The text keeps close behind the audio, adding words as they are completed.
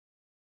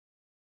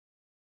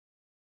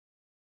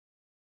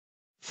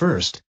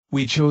First,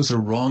 we chose a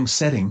wrong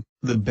setting.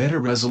 The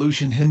better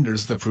resolution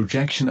hinders the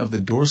projection of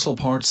the dorsal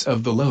parts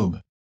of the lobe.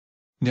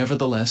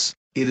 Nevertheless,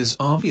 it is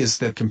obvious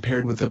that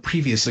compared with the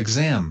previous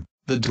exam,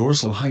 the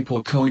dorsal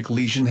hypoechoic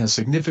lesion has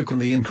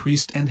significantly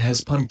increased and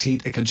has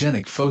punctate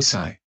echogenic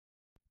foci.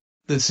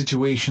 The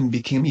situation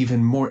became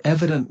even more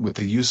evident with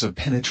the use of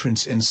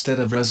penetrance instead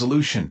of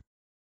resolution.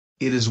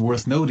 It is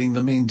worth noting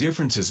the main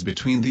differences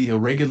between the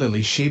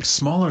irregularly shaped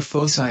smaller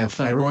foci of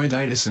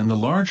thyroiditis and the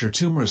larger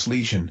tumorous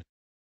lesion.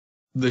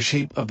 The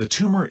shape of the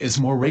tumor is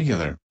more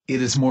regular,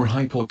 it is more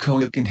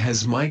hypoechoic and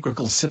has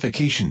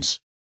microcalcifications.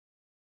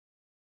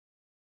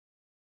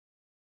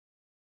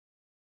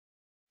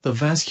 The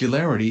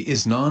vascularity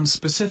is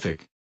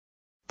non-specific.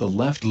 The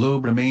left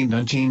lobe remained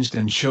unchanged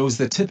and shows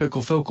the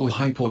typical focal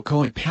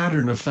hypoechoic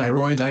pattern of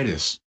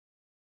thyroiditis.